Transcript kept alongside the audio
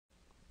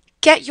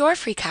Get your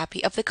free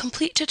copy of the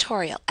complete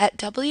tutorial at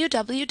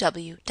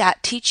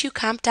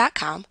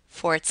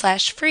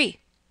www.teachucomp.com/free.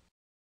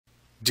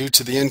 Due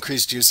to the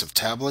increased use of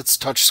tablets,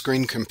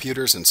 touchscreen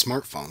computers, and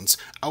smartphones,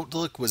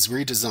 Outlook was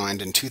redesigned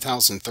in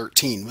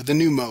 2013 with a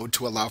new mode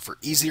to allow for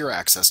easier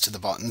access to the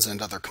buttons and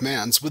other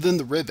commands within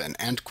the ribbon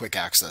and quick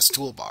access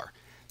toolbar.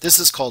 This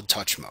is called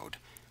Touch Mode.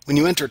 When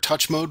you enter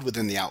Touch Mode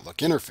within the Outlook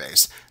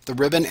interface, the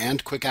ribbon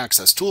and quick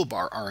access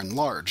toolbar are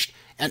enlarged,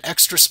 and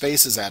extra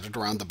space is added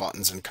around the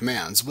buttons and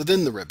commands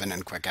within the ribbon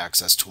and quick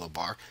access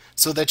toolbar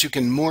so that you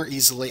can more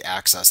easily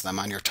access them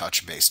on your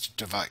touch-based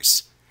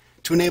device.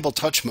 To enable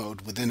Touch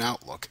Mode within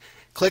Outlook,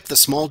 click the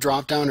small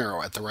drop-down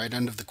arrow at the right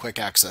end of the Quick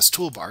Access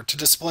toolbar to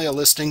display a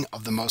listing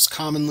of the most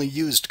commonly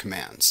used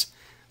commands.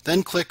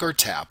 Then click or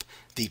tap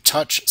the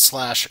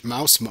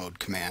Touch/Mouse Mode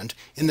command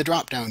in the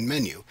drop-down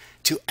menu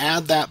to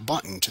add that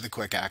button to the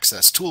Quick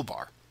Access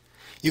toolbar.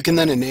 You can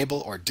then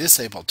enable or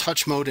disable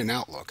Touch Mode in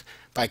Outlook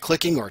by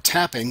clicking or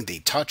tapping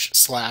the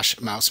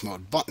Touch/Mouse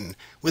Mode button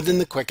within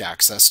the Quick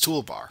Access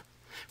toolbar.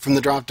 From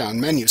the drop-down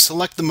menu,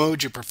 select the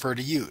mode you prefer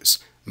to use,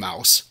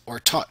 mouse or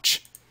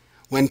touch.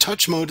 When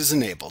Touch Mode is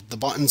enabled, the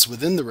buttons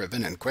within the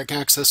ribbon and Quick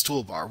Access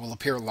toolbar will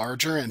appear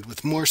larger and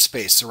with more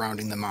space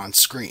surrounding them on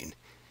screen.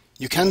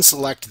 You can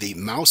select the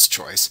mouse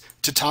choice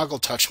to toggle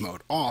Touch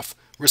Mode off,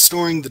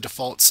 restoring the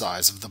default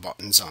size of the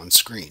buttons on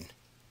screen.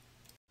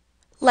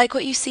 Like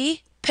what you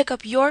see? Pick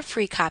up your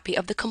free copy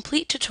of the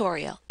complete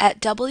tutorial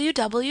at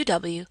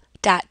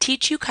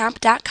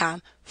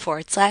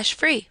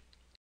www.teachucomp.com/free.